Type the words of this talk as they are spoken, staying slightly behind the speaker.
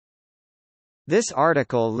This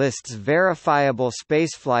article lists verifiable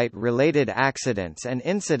spaceflight-related accidents and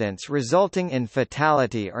incidents resulting in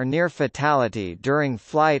fatality or near fatality during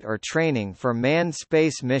flight or training for manned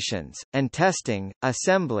space missions, and testing,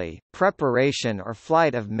 assembly, preparation or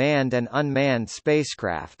flight of manned and unmanned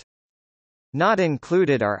spacecraft. Not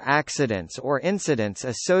included are accidents or incidents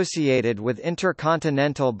associated with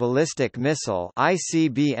intercontinental ballistic missile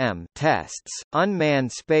 (ICBM) tests,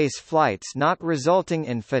 unmanned space flights not resulting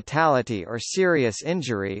in fatality or serious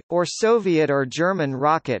injury, or Soviet or German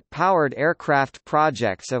rocket-powered aircraft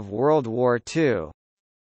projects of World War II.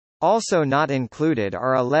 Also not included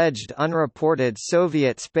are alleged unreported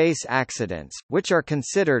Soviet space accidents, which are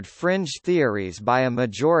considered fringe theories by a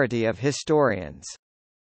majority of historians.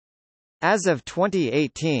 As of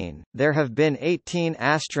 2018, there have been 18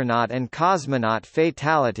 astronaut and cosmonaut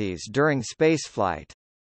fatalities during spaceflight.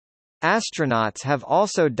 Astronauts have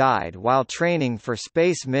also died while training for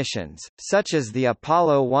space missions, such as the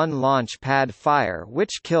Apollo 1 launch pad fire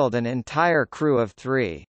which killed an entire crew of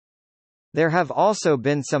 3. There have also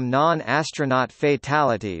been some non-astronaut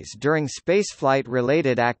fatalities during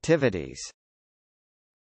spaceflight-related activities.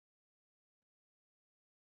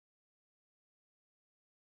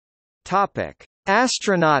 Topic: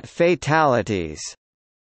 Astronaut fatalities.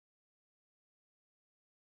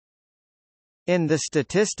 In the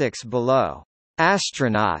statistics below,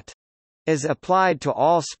 astronaut is applied to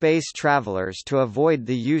all space travelers to avoid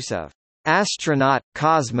the use of astronaut,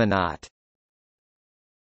 cosmonaut.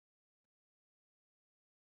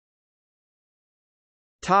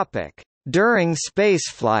 Topic: During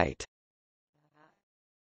spaceflight.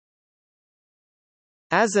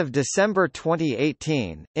 As of December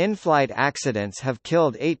 2018, in-flight accidents have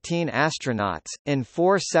killed 18 astronauts, in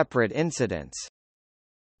 4 separate incidents.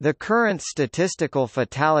 The current statistical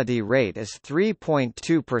fatality rate is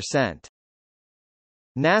 3.2%.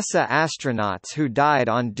 NASA astronauts who died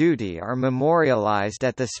on duty are memorialized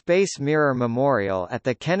at the Space Mirror Memorial at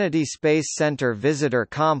the Kennedy Space Center Visitor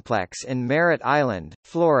Complex in Merritt Island,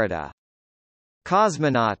 Florida.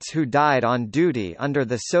 Cosmonauts who died on duty under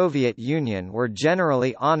the Soviet Union were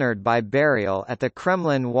generally honored by burial at the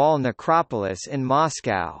Kremlin Wall necropolis in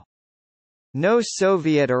Moscow. No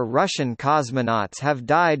Soviet or Russian cosmonauts have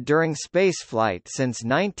died during spaceflight since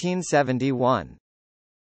 1971.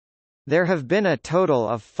 There have been a total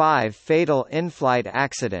of 5 fatal in-flight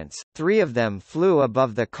accidents, 3 of them flew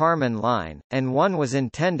above the Kármán line, and 1 was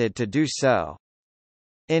intended to do so.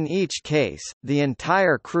 In each case, the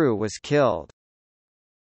entire crew was killed.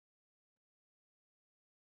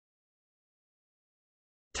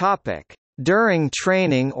 Topic: During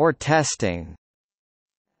training or testing.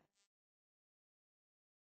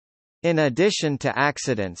 In addition to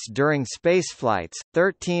accidents during spaceflights,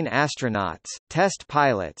 13 astronauts, test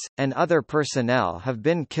pilots, and other personnel have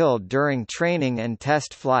been killed during training and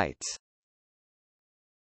test flights.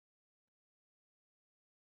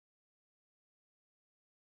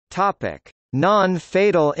 Topic: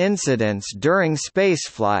 Non-fatal incidents during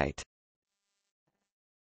spaceflight.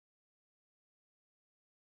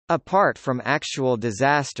 Apart from actual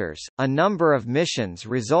disasters, a number of missions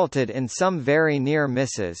resulted in some very near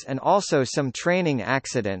misses and also some training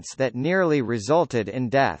accidents that nearly resulted in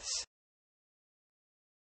deaths.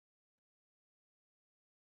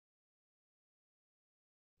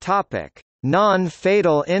 Topic: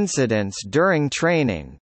 Non-fatal incidents during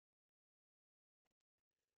training.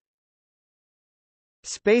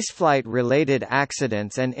 Spaceflight-related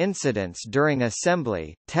accidents and incidents during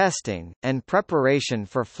assembly, testing, and preparation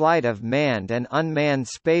for flight of manned and unmanned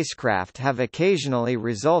spacecraft have occasionally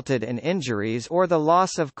resulted in injuries or the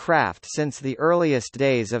loss of craft since the earliest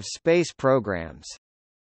days of space programs.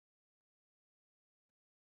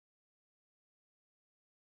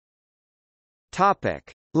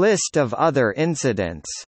 Topic: List of other incidents.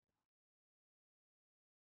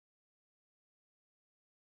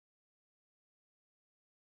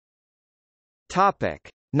 Topic: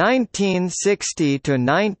 1960 to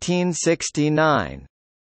 1969.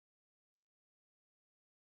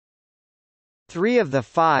 3 of the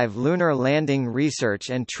 5 Lunar Landing Research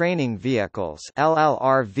and Training Vehicles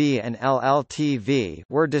 (LLRV and LLTV)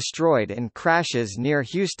 were destroyed in crashes near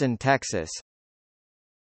Houston, Texas.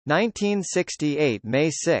 1968 May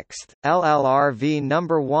 6, LLRV No.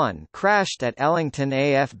 1 crashed at Ellington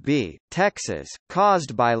AFB, Texas,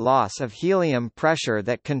 caused by loss of helium pressure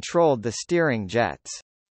that controlled the steering jets.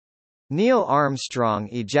 Neil Armstrong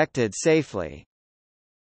ejected safely.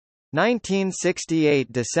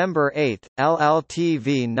 1968 December 8,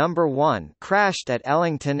 LLTV No. 1 crashed at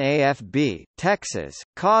Ellington AFB, Texas,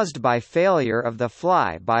 caused by failure of the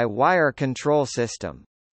fly-by-wire control system.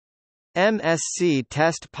 MSC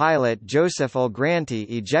test pilot Joseph Olgranti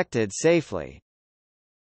ejected safely.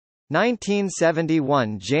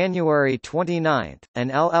 1971 January 29, an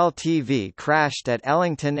LLTV crashed at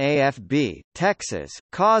Ellington AFB, Texas,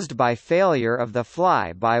 caused by failure of the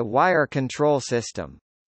fly-by-wire control system.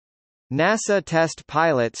 NASA test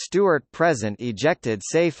pilot Stuart Present ejected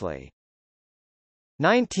safely.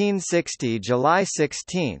 1960 July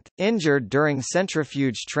 16, injured during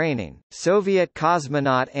centrifuge training, Soviet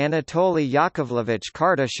cosmonaut Anatoly Yakovlevich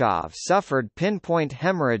Kardashov suffered pinpoint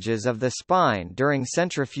hemorrhages of the spine during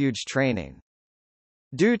centrifuge training.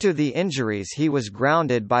 Due to the injuries he was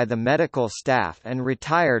grounded by the medical staff and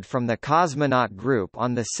retired from the cosmonaut group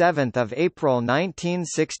on 7 April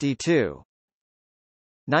 1962.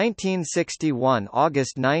 1961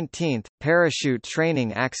 August 19, parachute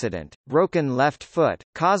training accident, broken left foot,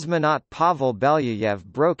 cosmonaut Pavel Belyayev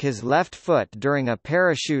broke his left foot during a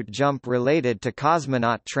parachute jump related to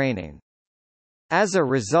cosmonaut training. As a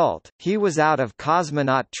result, he was out of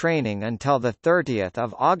cosmonaut training until 30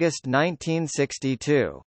 August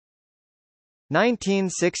 1962.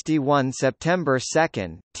 1961 September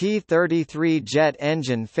 2, T-33 jet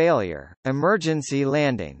engine failure, emergency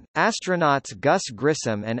landing. Astronauts Gus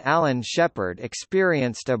Grissom and Alan Shepard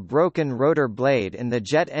experienced a broken rotor blade in the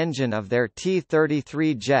jet engine of their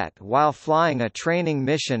T-33 jet while flying a training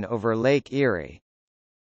mission over Lake Erie.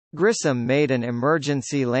 Grissom made an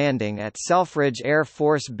emergency landing at Selfridge Air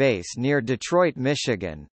Force Base near Detroit,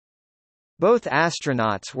 Michigan. Both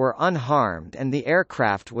astronauts were unharmed and the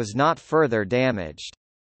aircraft was not further damaged.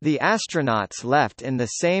 The astronauts left in the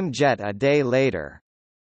same jet a day later.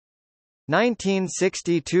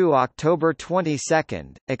 1962 October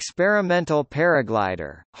 22, experimental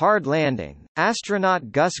paraglider, hard landing.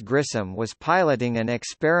 Astronaut Gus Grissom was piloting an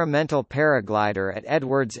experimental paraglider at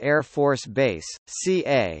Edwards Air Force Base,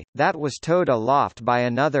 CA, that was towed aloft by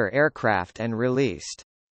another aircraft and released.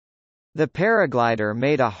 The paraglider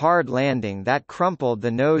made a hard landing that crumpled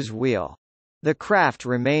the nose wheel. The craft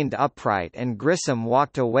remained upright and Grissom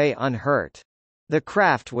walked away unhurt. The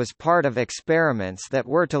craft was part of experiments that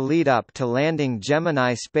were to lead up to landing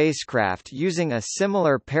Gemini spacecraft using a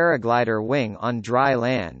similar paraglider wing on dry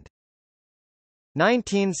land.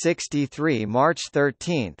 1963 March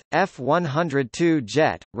 13, F-102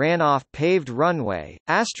 jet, ran off paved runway.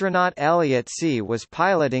 Astronaut Elliot C. was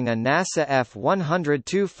piloting a NASA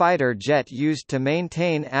F-102 fighter jet used to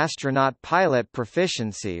maintain astronaut pilot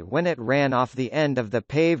proficiency when it ran off the end of the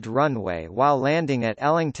paved runway while landing at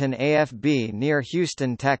Ellington AFB near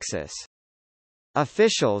Houston, Texas.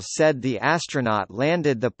 Officials said the astronaut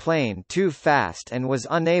landed the plane too fast and was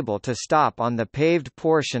unable to stop on the paved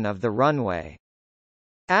portion of the runway.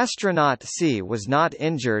 Astronaut C was not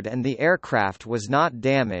injured and the aircraft was not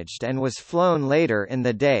damaged and was flown later in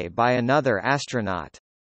the day by another astronaut.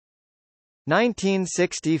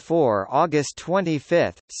 1964 August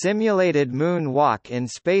 25, simulated moon walk in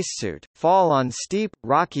spacesuit, fall on steep,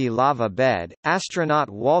 rocky lava bed. Astronaut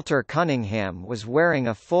Walter Cunningham was wearing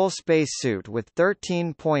a full spacesuit with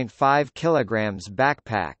 13.5 kilograms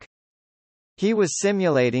backpack. He was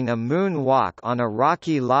simulating a moon walk on a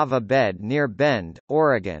rocky lava bed near Bend,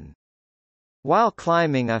 Oregon. While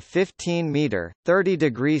climbing a 15-meter,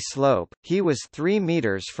 30-degree slope, he was 3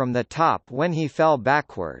 meters from the top when he fell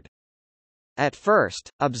backward. At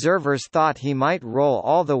first, observers thought he might roll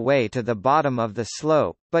all the way to the bottom of the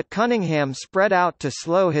slope, but Cunningham spread out to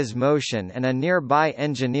slow his motion and a nearby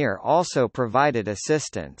engineer also provided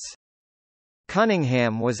assistance.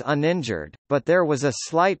 Cunningham was uninjured, but there was a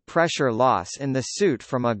slight pressure loss in the suit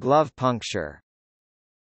from a glove puncture.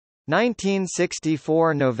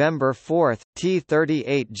 1964 November 4,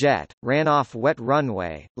 T-38 jet, ran off wet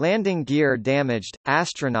runway, landing gear damaged.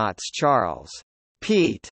 Astronauts Charles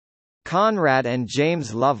Pete Conrad and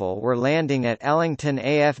James Lovell were landing at Ellington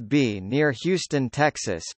AFB near Houston,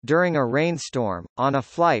 Texas, during a rainstorm, on a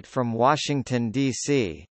flight from Washington,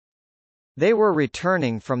 D.C. They were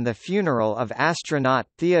returning from the funeral of astronaut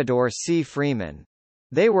Theodore C. Freeman.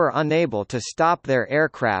 They were unable to stop their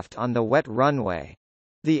aircraft on the wet runway.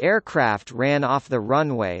 The aircraft ran off the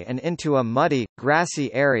runway and into a muddy,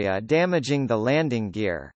 grassy area, damaging the landing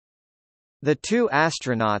gear. The two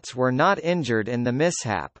astronauts were not injured in the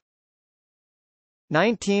mishap.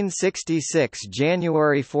 1966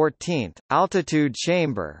 January 14, altitude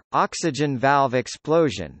chamber, oxygen valve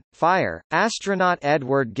explosion, fire. Astronaut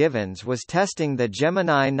Edward Givens was testing the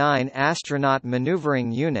Gemini 9 Astronaut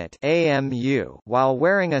Maneuvering Unit (AMU) while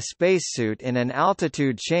wearing a spacesuit in an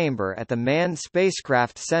altitude chamber at the Manned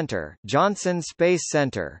Spacecraft Center, Johnson Space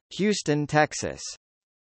Center, Houston, Texas.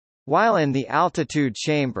 While in the altitude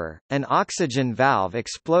chamber, an oxygen valve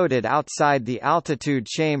exploded outside the altitude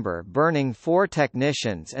chamber, burning 4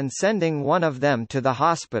 technicians and sending one of them to the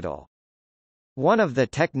hospital. One of the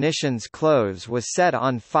technicians' clothes was set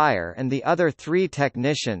on fire and the other 3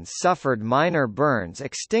 technicians suffered minor burns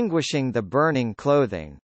extinguishing the burning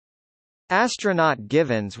clothing. Astronaut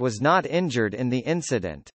Givens was not injured in the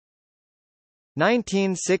incident.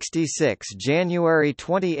 1966 January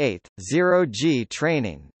 28, 0G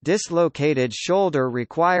training, dislocated shoulder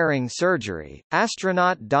requiring surgery.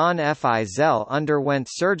 Astronaut Don Fizel underwent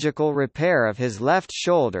surgical repair of his left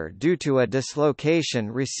shoulder due to a dislocation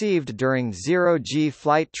received during 0G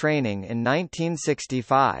flight training in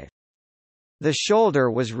 1965. The shoulder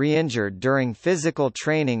was re-injured during physical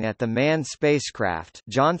training at the manned spacecraft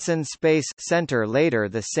Johnson Space Center later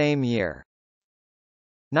the same year.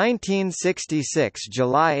 1966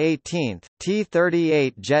 July 18,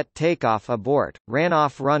 T-38 jet takeoff abort, ran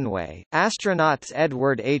off runway. Astronauts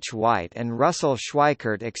Edward H. White and Russell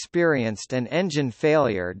Schweickart experienced an engine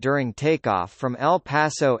failure during takeoff from El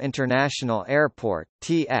Paso International Airport,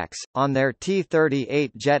 TX, on their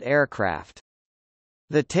T-38 jet aircraft.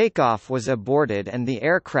 The takeoff was aborted and the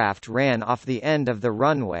aircraft ran off the end of the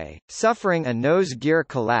runway, suffering a nose gear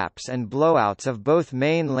collapse and blowouts of both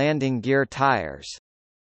main landing gear tires.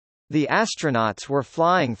 The astronauts were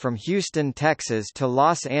flying from Houston, Texas to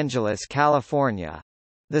Los Angeles, California.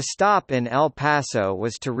 The stop in El Paso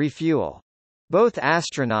was to refuel. Both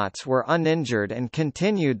astronauts were uninjured and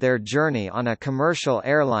continued their journey on a commercial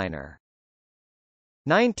airliner.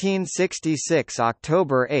 1966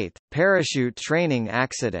 October 8, parachute training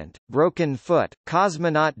accident, broken foot.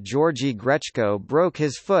 Cosmonaut Georgy Grechko broke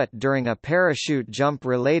his foot during a parachute jump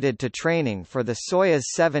related to training for the Soyuz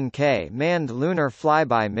 7K manned lunar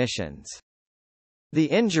flyby missions. The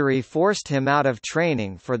injury forced him out of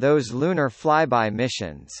training for those lunar flyby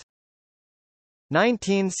missions.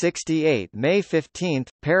 1968 May 15,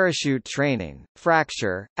 parachute training,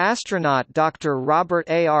 fracture. Astronaut Dr. Robert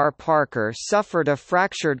A. R. Parker suffered a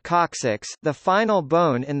fractured coccyx, the final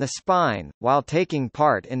bone in the spine, while taking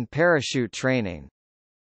part in parachute training.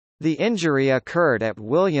 The injury occurred at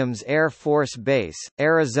Williams Air Force Base,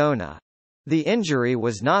 Arizona. The injury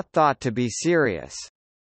was not thought to be serious.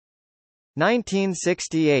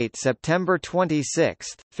 1968 September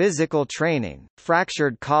 26, physical training,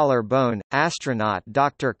 fractured collarbone. Astronaut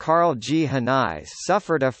Dr. Carl G. Hanais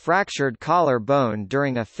suffered a fractured collarbone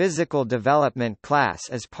during a physical development class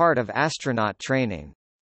as part of astronaut training.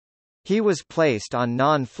 He was placed on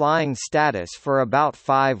non-flying status for about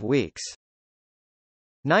 5 weeks.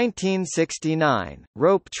 1969,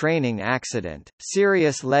 rope training accident,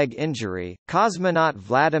 serious leg injury. Cosmonaut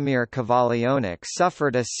Vladimir Kovalionik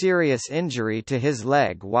suffered a serious injury to his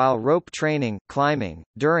leg while rope training, climbing,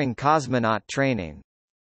 during cosmonaut training.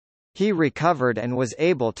 He recovered and was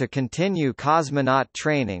able to continue cosmonaut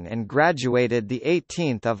training and graduated the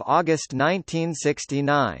 18th of August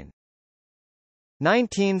 1969.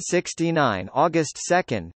 1969 August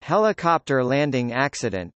 2, helicopter landing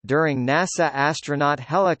accident. During NASA astronaut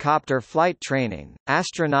helicopter flight training,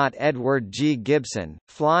 astronaut Edward G. Gibson,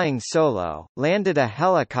 flying solo, landed a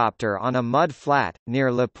helicopter on a mud flat,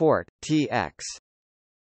 near LaPorte, TX.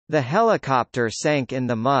 The helicopter sank in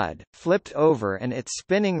the mud, flipped over and its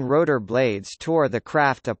spinning rotor blades tore the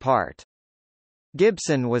craft apart.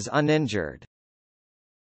 Gibson was uninjured.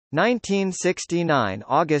 1969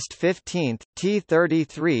 August 15,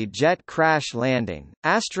 T-33 jet crash landing.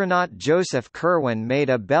 Astronaut Joseph Kerwin made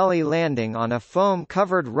a belly landing on a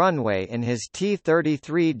foam-covered runway in his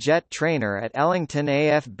T-33 jet trainer at Ellington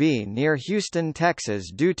AFB near Houston,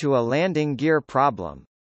 Texas due to a landing gear problem.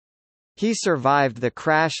 He survived the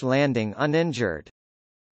crash landing uninjured.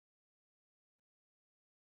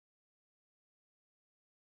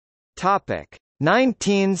 Topic: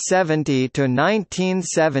 1970 to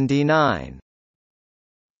 1979.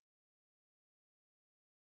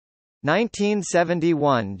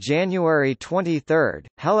 1971 January 23,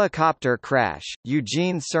 helicopter crash.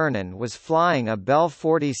 Eugene Cernan was flying a Bell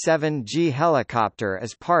 47G helicopter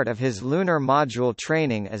as part of his lunar module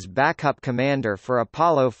training as backup commander for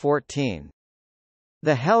Apollo 14.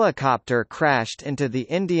 The helicopter crashed into the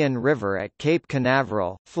Indian River at Cape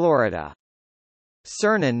Canaveral, Florida.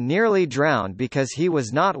 Cernan nearly drowned because he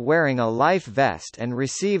was not wearing a life vest and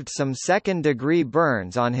received some second-degree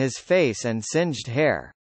burns on his face and singed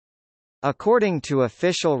hair. According to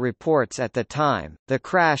official reports at the time, the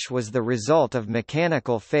crash was the result of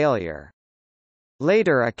mechanical failure.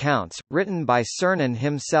 Later accounts, written by Cernan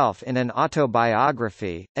himself in an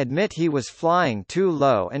autobiography, admit he was flying too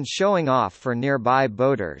low and showing off for nearby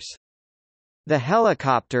boaters. The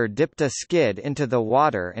helicopter dipped a skid into the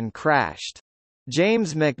water and crashed.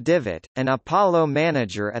 James McDivitt, an Apollo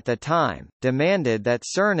manager at the time, demanded that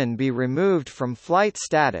Cernan be removed from flight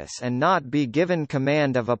status and not be given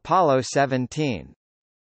command of Apollo 17.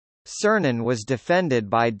 Cernan was defended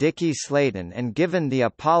by Dickie Slayton and given the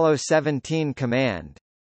Apollo 17 command.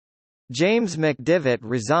 James McDivitt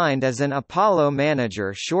resigned as an Apollo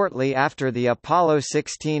manager shortly after the Apollo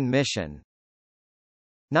 16 mission.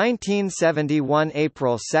 1971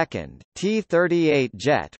 April 2, T-38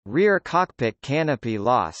 jet, rear cockpit canopy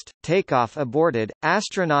lost, takeoff aborted.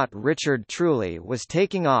 Astronaut Richard Truly was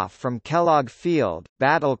taking off from Kellogg Field,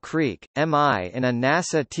 Battle Creek, MI in a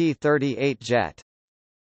NASA T-38 jet.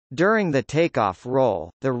 During the takeoff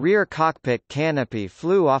roll, the rear cockpit canopy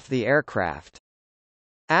flew off the aircraft.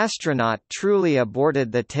 Astronaut Truly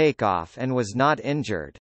aborted the takeoff and was not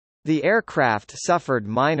injured. The aircraft suffered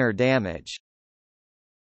minor damage.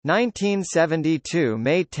 1972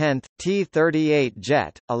 May 10, T-38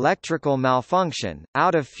 jet, electrical malfunction,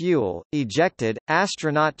 out of fuel, ejected.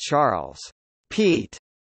 Astronaut Charles Pete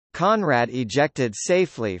Conrad ejected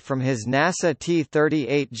safely from his NASA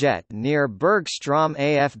T-38 jet near Bergstrom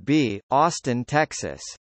AFB, Austin, Texas.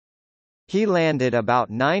 He landed about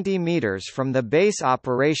 90 meters from the base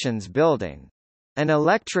operations building. An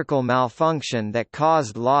electrical malfunction that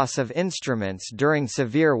caused loss of instruments during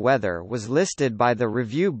severe weather was listed by the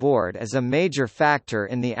review board as a major factor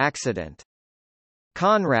in the accident.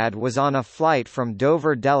 Conrad was on a flight from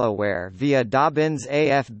Dover, Delaware via Dobbins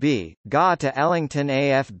AFB, GA to Ellington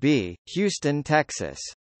AFB, Houston, Texas.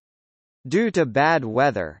 Due to bad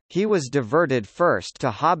weather, he was diverted first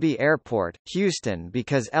to Hobby Airport, Houston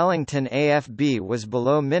because Ellington AFB was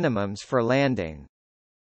below minimums for landing.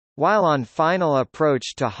 While on final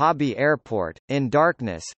approach to Hobby Airport, in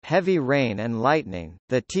darkness, heavy rain and lightning,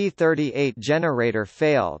 the T-38 generator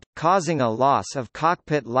failed, causing a loss of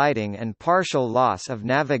cockpit lighting and partial loss of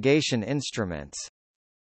navigation instruments.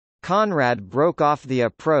 Conrad broke off the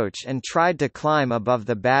approach and tried to climb above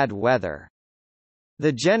the bad weather.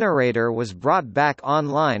 The generator was brought back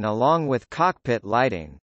online along with cockpit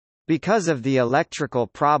lighting. Because of the electrical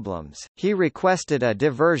problems, he requested a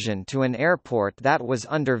diversion to an airport that was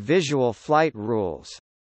under visual flight rules.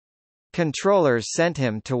 Controllers sent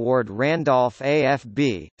him toward Randolph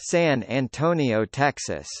AFB, San Antonio,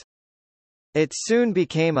 Texas. It soon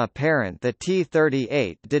became apparent the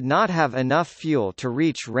T-38 did not have enough fuel to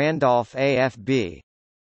reach Randolph AFB.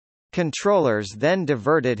 Controllers then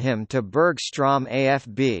diverted him to Bergstrom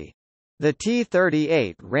AFB. The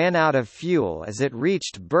T-38 ran out of fuel as it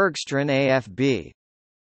reached Bergstrom AFB.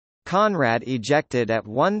 Conrad ejected at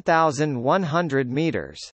 1,100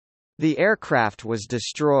 meters. The aircraft was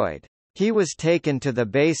destroyed. He was taken to the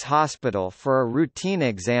base hospital for a routine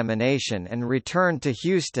examination and returned to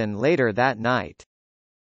Houston later that night.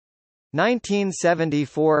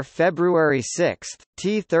 1974 February 6,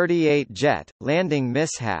 T-38 jet, landing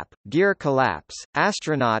mishap, gear collapse.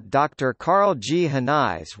 Astronaut Dr. Carl G.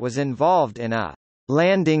 Hanais was involved in a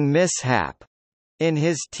landing mishap in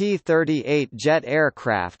his T-38 jet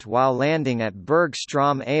aircraft while landing at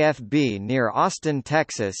Bergstrom AFB near Austin,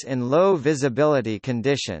 Texas in low visibility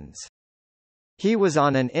conditions. He was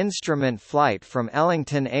on an instrument flight from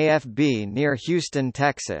Ellington AFB near Houston,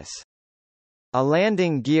 Texas. A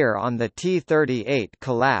landing gear on the T-38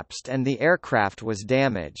 collapsed and the aircraft was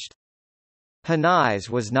damaged. Hanais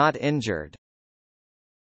was not injured.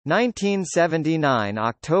 1979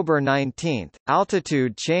 October 19,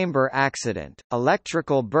 altitude chamber accident,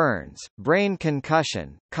 electrical burns, brain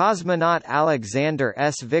concussion. Cosmonaut Alexander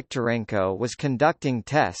S. Viktorenko was conducting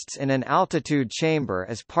tests in an altitude chamber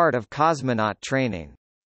as part of cosmonaut training.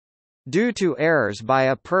 Due to errors by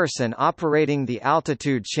a person operating the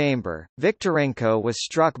altitude chamber, Viktorenko was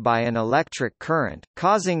struck by an electric current,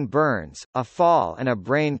 causing burns, a fall and a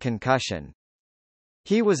brain concussion.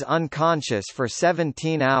 He was unconscious for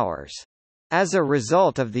 17 hours. As a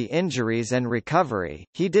result of the injuries and recovery,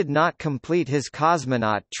 he did not complete his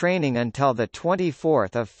cosmonaut training until 24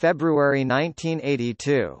 February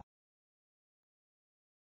 1982.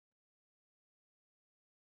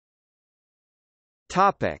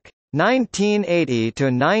 Topic: 1980 to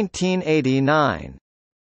 1989.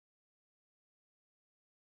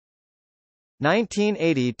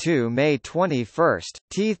 1982 May 21,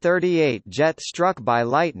 T-38 jet struck by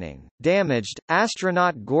lightning, damaged.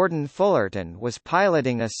 Astronaut Gordon Fullerton was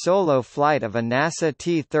piloting a solo flight of a NASA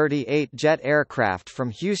T-38 jet aircraft from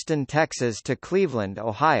Houston, Texas to Cleveland,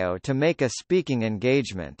 Ohio to make a speaking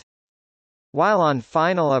engagement. While on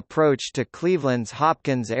final approach to Cleveland's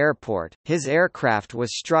Hopkins Airport, his aircraft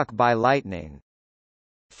was struck by lightning.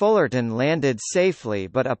 Fullerton landed safely,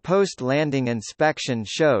 but a post-landing inspection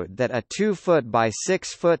showed that a 2-foot by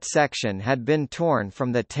 6-foot section had been torn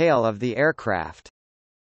from the tail of the aircraft.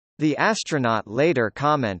 The astronaut later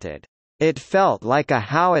commented, "It felt like a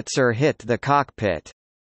howitzer hit the cockpit.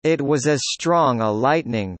 It was as strong a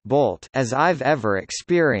lightning bolt as I've ever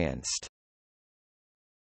experienced."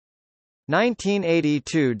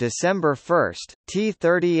 1982 December 1,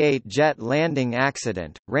 T-38 jet landing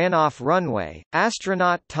accident, ran off runway.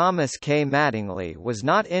 Astronaut Thomas K. Mattingly was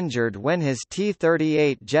not injured when his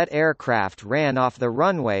T-38 jet aircraft ran off the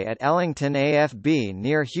runway at Ellington AFB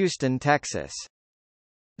near Houston, Texas.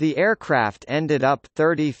 The aircraft ended up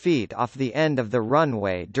 30 feet off the end of the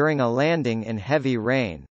runway during a landing in heavy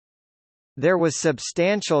rain. There was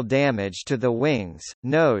substantial damage to the wings,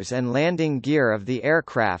 nose and landing gear of the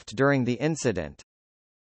aircraft during the incident.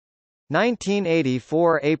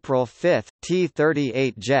 1984 April 5,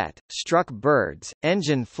 T-38 jet, struck birds,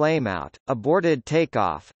 engine flameout, aborted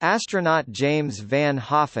takeoff. Astronaut James Van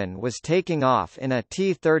Hoffen was taking off in a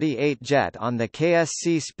T-38 jet on the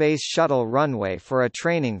KSC Space Shuttle runway for a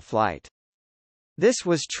training flight. This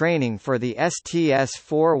was training for the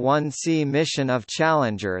STS-41C mission of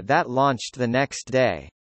Challenger that launched the next day.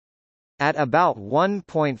 At about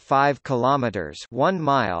 1.5 kilometers (1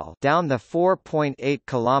 mile) down the 4.8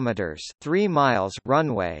 kilometers (3 miles)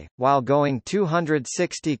 runway, while going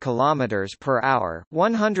 260 kilometers per hour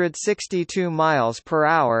 (162 miles per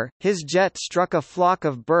hour), his jet struck a flock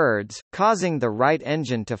of birds, causing the right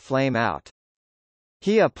engine to flame out.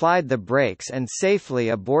 He applied the brakes and safely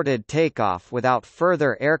aborted takeoff without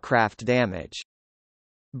further aircraft damage.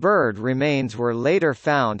 Bird remains were later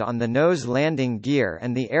found on the nose landing gear,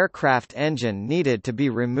 and the aircraft engine needed to be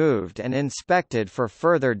removed and inspected for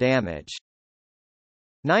further damage.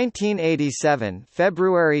 1987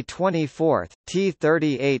 February 24,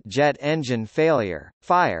 T-38 jet engine failure,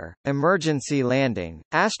 fire, emergency landing.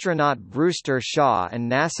 Astronaut Brewster Shaw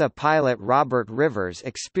and NASA pilot Robert Rivers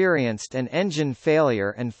experienced an engine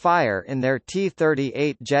failure and fire in their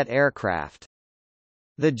T-38 jet aircraft.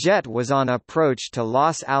 The jet was on approach to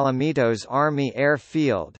Los Alamitos Army Air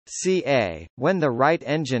Field, CA, when the right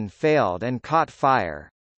engine failed and caught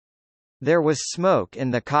fire. There was smoke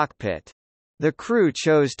in the cockpit. The crew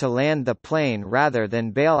chose to land the plane rather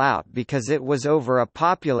than bail out because it was over a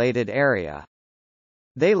populated area.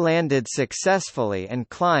 They landed successfully and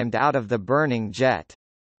climbed out of the burning jet.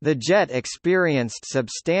 The jet experienced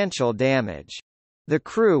substantial damage. The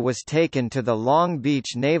crew was taken to the Long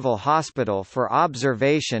Beach Naval Hospital for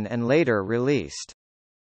observation and later released.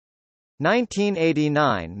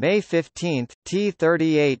 1989 May 15,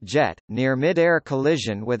 T-38 jet, near mid-air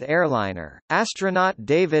collision with airliner. Astronaut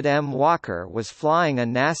David M. Walker was flying a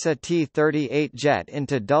NASA T-38 jet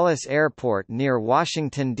into Dulles Airport near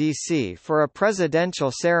Washington, D.C. for a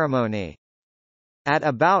presidential ceremony. At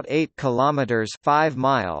about 8 kilometers (5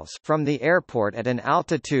 miles) from the airport at an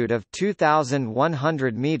altitude of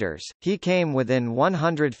 2,100 meters, he came within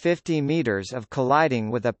 150 meters of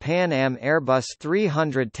colliding with a Pan Am Airbus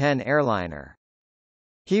 310 airliner.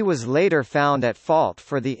 He was later found at fault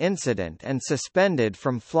for the incident and suspended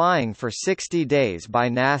from flying for 60 days by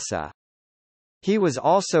NASA. He was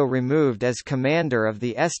also removed as commander of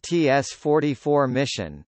the STS-44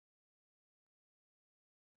 mission.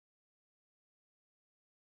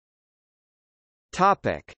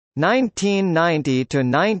 Topic 1990 to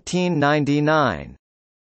 1999.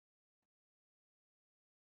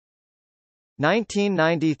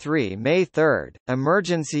 1993 May 3,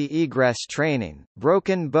 emergency egress training,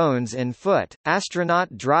 broken bones in foot.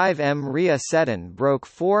 Astronaut Drive M. Rhea Seddon broke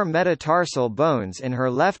 4 metatarsal bones in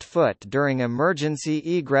her left foot during emergency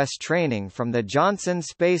egress training from the Johnson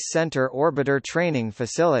Space Center Orbiter Training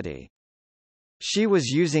Facility. She was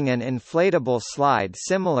using an inflatable slide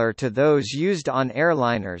similar to those used on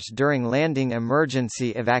airliners during landing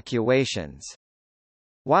emergency evacuations.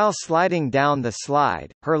 While sliding down the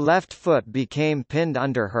slide, her left foot became pinned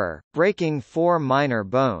under her, breaking 4 minor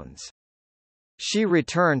bones. She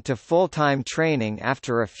returned to full-time training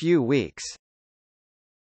after a few weeks.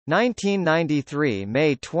 1993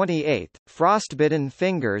 May 28, frostbitten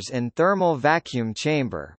fingers in thermal vacuum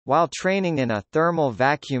chamber. While training in a thermal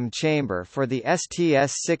vacuum chamber for the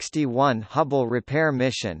STS-61 Hubble repair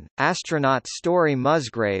mission, astronaut Story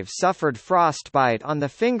Musgrave suffered frostbite on the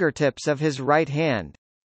fingertips of his right hand.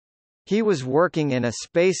 He was working in a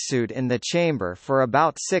spacesuit in the chamber for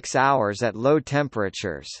about 6 hours at low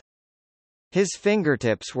temperatures. His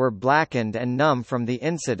fingertips were blackened and numb from the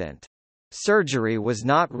incident. Surgery was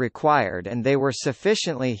not required and they were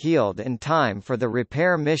sufficiently healed in time for the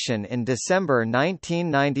repair mission in December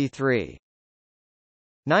 1993.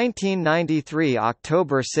 1993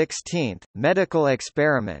 October 16, medical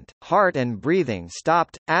experiment, heart and breathing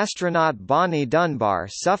stopped. Astronaut Bonnie Dunbar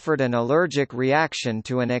suffered an allergic reaction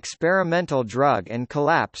to an experimental drug and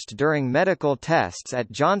collapsed during medical tests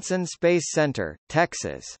at Johnson Space Center,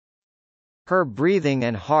 Texas. Her breathing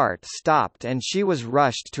and heart stopped and she was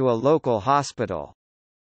rushed to a local hospital.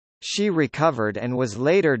 She recovered and was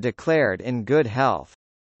later declared in good health.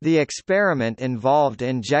 The experiment involved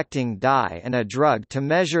injecting dye and a drug to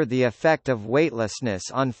measure the effect of weightlessness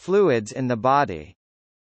on fluids in the body.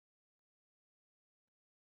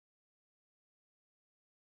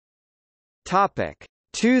 Topic: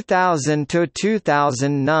 2000 to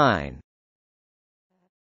 2009.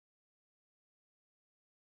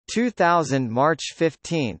 2000 March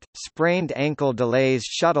 15, sprained ankle delays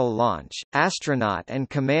shuttle launch. Astronaut and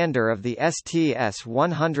commander of the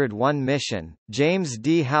STS-101 mission, James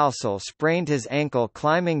D. Halsell sprained his ankle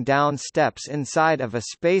climbing down steps inside of a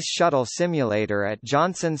Space Shuttle simulator at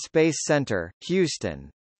Johnson Space Center, Houston.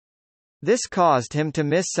 This caused him to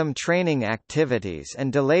miss some training activities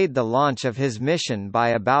and delayed the launch of his mission by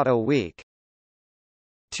about a week.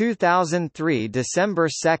 2003 December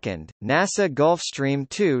 2, NASA Gulfstream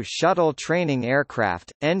II shuttle training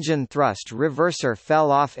aircraft, engine thrust reverser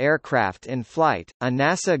fell off aircraft in flight. A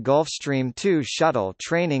NASA Gulfstream II shuttle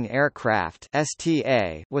training aircraft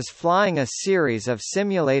 (STA) was flying a series of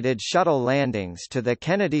simulated shuttle landings to the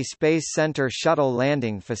Kennedy Space Center shuttle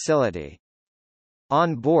landing facility.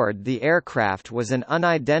 On board the aircraft was an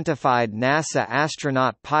unidentified NASA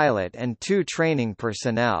astronaut pilot and 2 training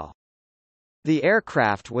personnel. The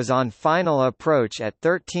aircraft was on final approach at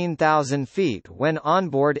 13,000 feet when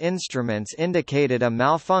onboard instruments indicated a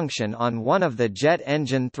malfunction on one of the jet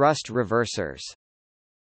engine thrust reversers.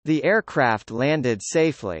 The aircraft landed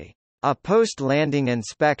safely. A post-landing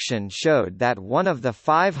inspection showed that one of the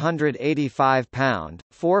 585-pound,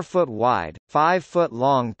 4-foot-wide,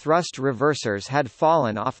 5-foot-long thrust reversers had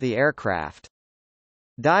fallen off the aircraft.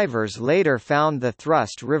 Divers later found the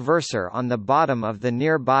thrust reverser on the bottom of the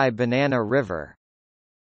nearby Banana River.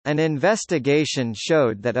 An investigation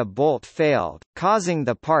showed that a bolt failed, causing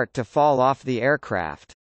the part to fall off the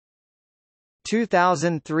aircraft.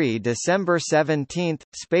 2003 December 17,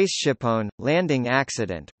 SpaceShipOne, landing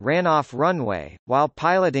accident, ran off runway, while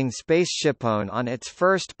piloting SpaceShipOne on its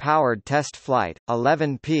first powered test flight,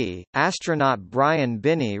 11P, astronaut Brian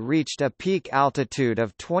Binney reached a peak altitude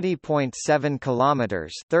of 20.7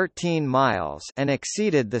 kilometers (13 miles) and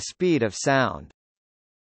exceeded the speed of sound.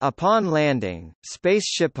 Upon landing,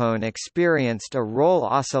 SpaceShipOne experienced a roll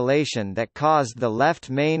oscillation that caused the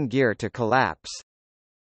left main gear to collapse.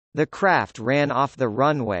 The craft ran off the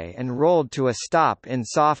runway and rolled to a stop in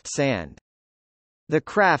soft sand. The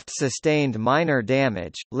craft sustained minor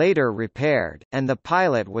damage, later repaired, and the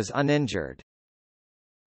pilot was uninjured.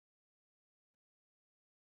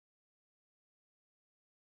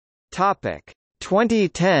 Topic: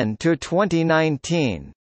 2010 to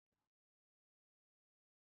 2019.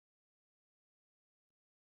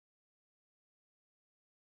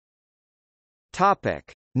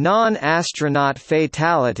 Topic: Non-astronaut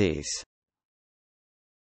fatalities.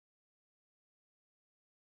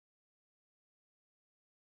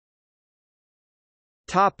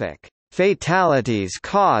 Topic: Fatalities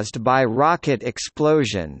caused by rocket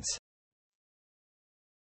explosions.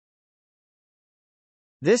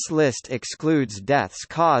 This list excludes deaths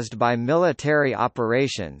caused by military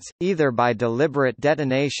operations, either by deliberate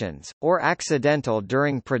detonations, or accidental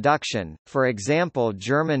during production. For example,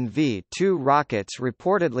 German V-2 rockets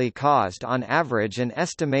reportedly caused on average an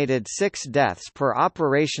estimated 6 deaths per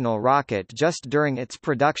operational rocket just during its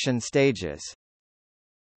production stages.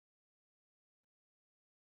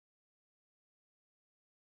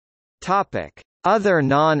 Other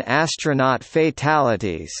non-astronaut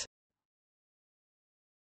fatalities.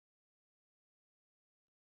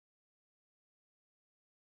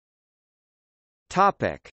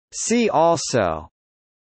 See also: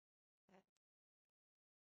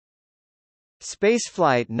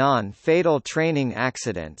 Spaceflight non-fatal training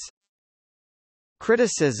accidents,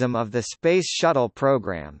 criticism of the Space Shuttle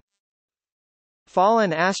program,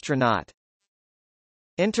 fallen astronaut,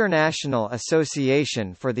 International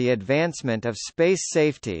Association for the Advancement of Space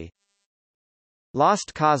Safety,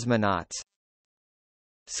 lost cosmonauts,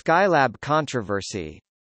 Skylab controversy,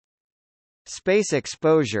 space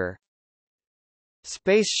exposure,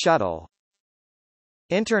 Space Shuttle,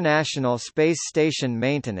 International Space Station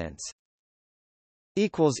maintenance.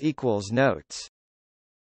 Notes